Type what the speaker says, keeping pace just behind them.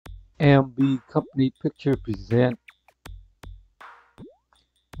MB Company Picture present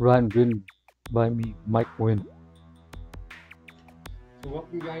Run Win by me, Mike Win. So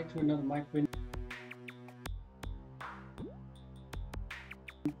welcome guys to another Mike Win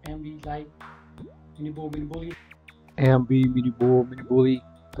MB like Mini Bull Mini Bully MB Mini Bull Mini Bully,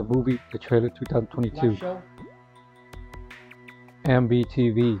 the movie, the trailer 2022. live show. MB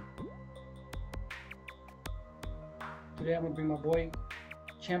TV. Today I'm gonna bring my boy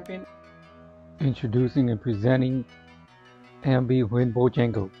Champion. Introducing and presenting MB Huynh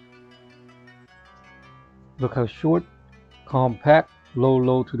Bojangles. Look how short, compact,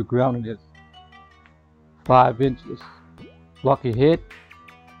 low to the ground it is. 5 inches. Blocky head,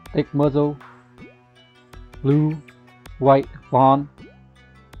 thick muzzle, blue, white fawn,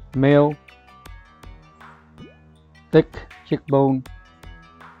 male, thick cheekbone,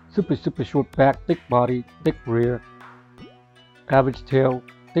 super short back, thick body, thick rear, average tail,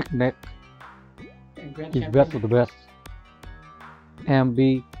 thick neck. And Grand He's Champion. best of the best.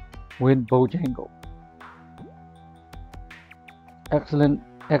 MB Huynh Bojangles. Excellent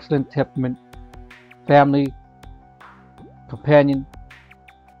temperament, family, companion,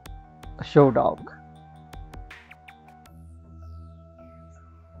 a show dog.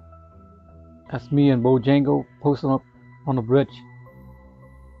 That's me and Bojangles posting up on the bridge.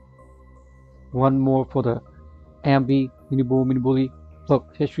 One more for the MB Mini Bull Mini Bully.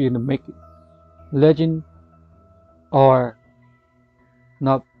 Look, history in the making. Legend are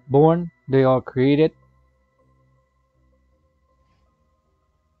not born, they are created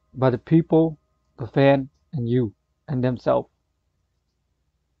by the people, the fan, and you, and themselves.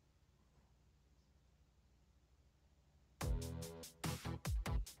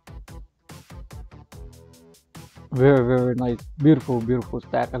 Very nice, beautiful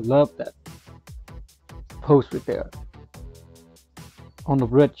stack. I love that post right there on the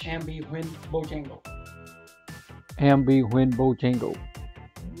bridge. MB Huynh Bojangles. MB Huynh Bojangles.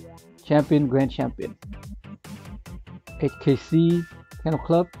 Champion, Grand Champion. HKC Kennel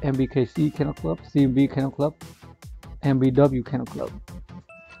Club, MBKC Kennel Club, CMB Kennel Club, MBW Kennel Club.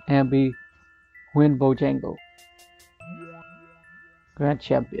 MB Huynh Bojangles. Grand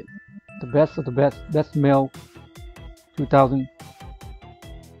Champion. The best of the best male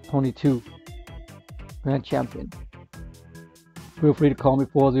 2022 Grand Champion. Feel free to call me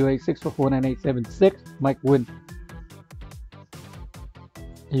 408-644-9876. Mike Win.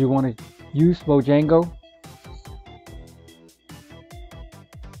 You want to use Bojangles?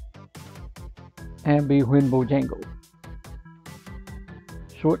 MB Huynh Bojangles.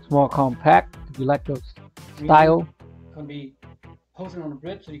 Short, small, compact. If you like those style. Gonna be posting on the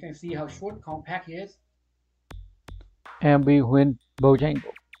bridge so you can see how short, compact he is. MB Huynh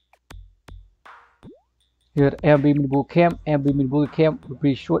Bojangles. Here at MB Mini Bull Camp. MB Mini Bull Camp would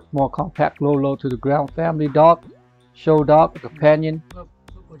be short, small, compact, low to the ground. Family dog, show dog, a companion.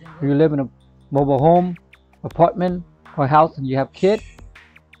 If you live in a mobile home, apartment, or house and you have kids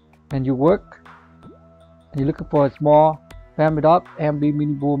and you work and you're looking for a small family dog, MB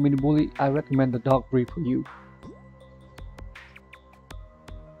Mini Bull Mini Bully, I recommend the dog breed for you.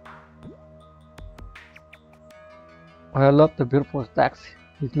 I love the beautiful stacks.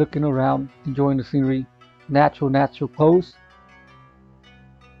 He's looking around, enjoying the scenery. Natural pose.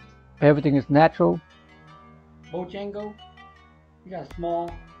 Everything is natural. Bojangles. You got small,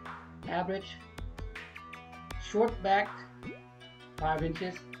 average, short back, 5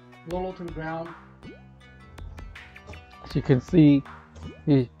 inches, low to the ground. As you can see,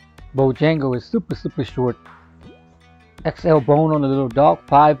 the Bojangles is super short. XL bone on the little dog,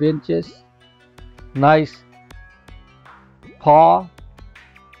 5 inches. Nice paw,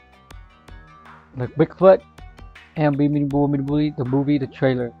 like Bigfoot. MB Mini Bull Mini Bully, the movie, the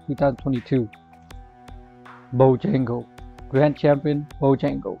trailer, 2022. Bojangles, Grand Champion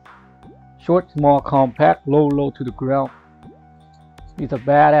Bojangles. Short, small, compact, low to the ground. He's a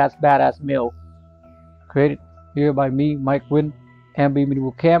badass male. Created here by me, Mike Win. MB Mini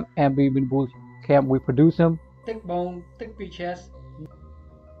Bull Camp. MB Mini Bull Camp, we produce him. Thick bone, thick big chest.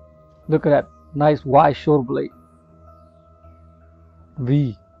 Look at that nice wide shoulder blade.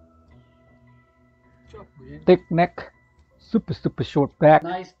 V. Thick neck, super short back,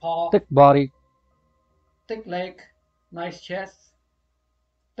 Nice paw, thick body, thick leg, nice chest,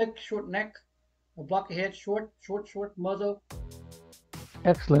 thick short neck, a blocky head, short muzzle.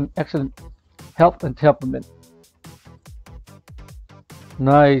 excellent health and temperament.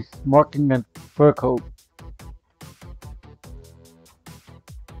 Nice marking and fur coat.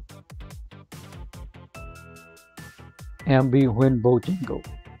 MB Huynh Bojangles.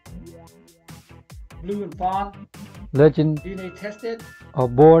 Blue and fawn, Legend DNA tested, are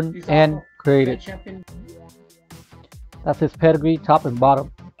born He's and also created. Grand champion. That's his pedigree, top and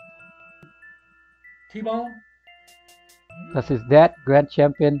bottom. T-Bone. That's his dad, Grand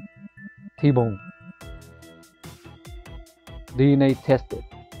Champion T-Bone. DNA tested.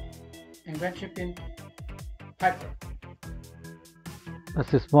 And Grand champion Piper. That's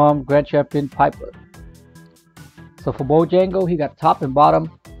his mom, Grand Champion Piper. So for Bojangles, he got top and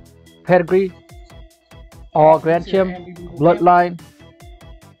bottom pedigree, all Grand Champ, bloodline.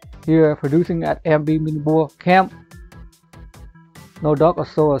 Here producing at MBW camp. No dog or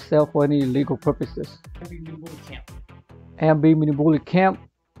soul or sell for any illegal purposes. MBW camp.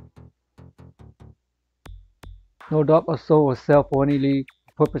 No dog or soul or sell for any illegal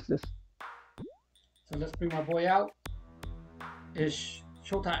purposes. So let's bring my boy out. It's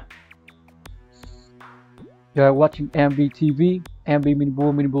showtime. You are watching MBTV,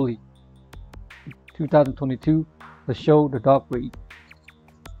 MBW 2022, the show, the dog breed.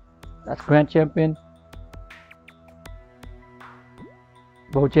 That's Grand Champion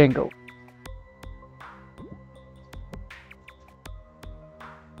Bojangles.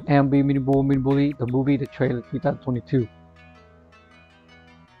 MBW, the movie, the trailer, 2022.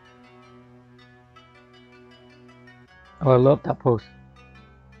 Oh, I love that post.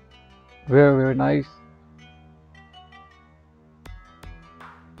 Very, very nice.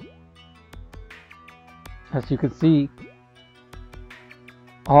 As you can see,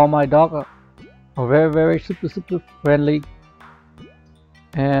 all my dogs are very, very super friendly.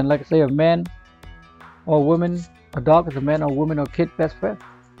 And like I say, a man or woman, a dog is a man or woman or kid best friend.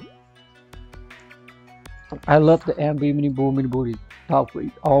 I love the MBW dog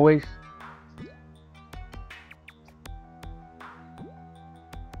breed, always.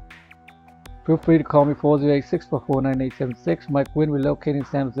 Feel free to call me 408-644-9876. Mike Wynn, we're located in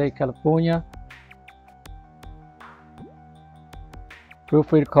San Jose, California. Feel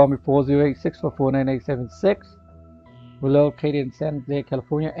free to call me 408-644-9876. We're located in San Jose,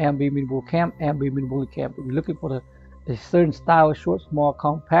 California. MBW camp, MBW camp. If you're looking for a certain style, short, small,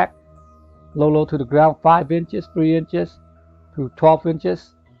 compact, low to the ground, 5 inches, 3 inches to 12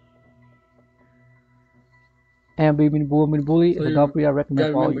 inches. MBW, So the dog breed I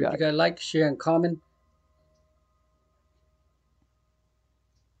recommend for all you remember, guys. you gotta like, share, and comment.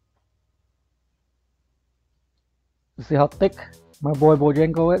 You see how thick my boy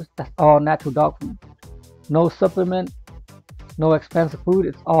Bojangles is? That's all natural dog food. No supplement, no expensive food,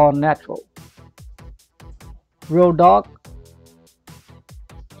 it's all natural. Real dog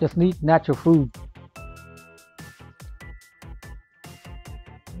just need natural food.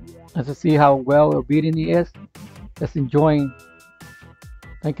 And to see how well obedient he is, just enjoying.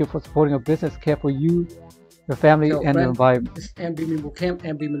 Thank you for supporting our business. Care for you, your family, and the environment. This is MBW camp,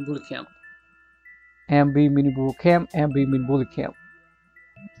 MBW camp. MBW camp, MBW camp.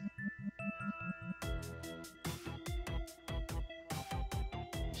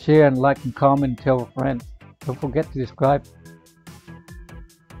 Share and like and comment and tell a friend. Don't forget to subscribe.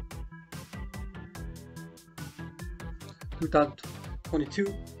 (2022)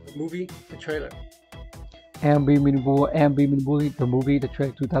 the movie, the trailer. MBW, the movie, the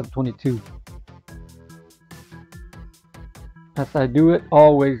trailer, 2022. As I do it,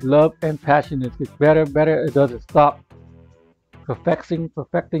 always love and passion. It gets better, it doesn't stop. Perfecting.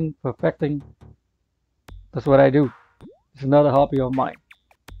 That's what I do. It's another hobby of mine.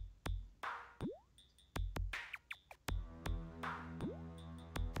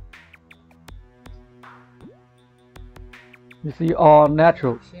 You see, all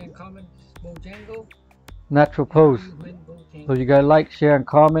natural. Share and comment. Bojangles. Natural pose. So you gotta like, share, and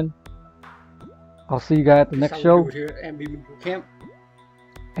comment. I'll see you guys at the next show. Here at MBW camp.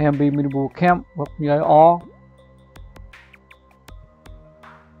 MBW camp. Welcome you guys all.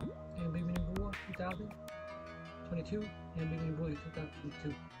 MBW 2022. MBW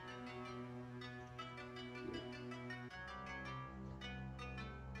 2022.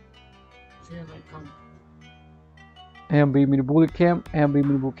 Share, like, comment. MBW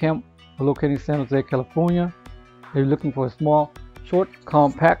camp. We're located in San Jose, California. If you're looking for a small, short,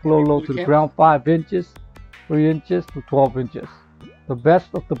 compact, low to the ground, 5 inches, 3 inches to 12 inches. The best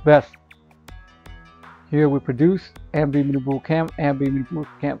of the best. Here we produce MBW camp.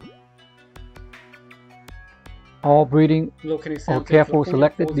 All breeding, all careful,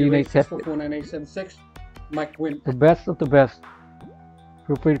 selected, DNA tested. 408-644-9876. Mike Wynn. The best of the best.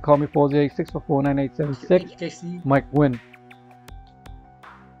 Feel free to call me 408-644-9876. HKC. Mike Wynn.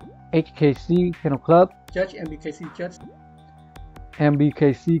 HKC Kennel Club. Judge, MBKC Judge.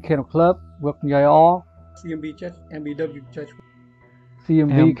 MBKC Kennel Club. Welcome you all. CMB Judge, MBW Judge.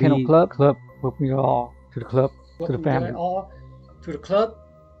 CMB Kennel Club. Welcome you all to the club, to the family. All to the club.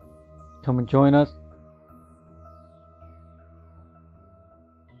 Come and join us.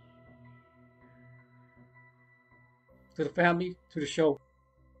 To the family, to the show.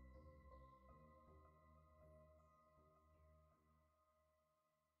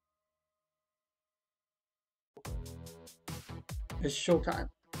 It's showtime.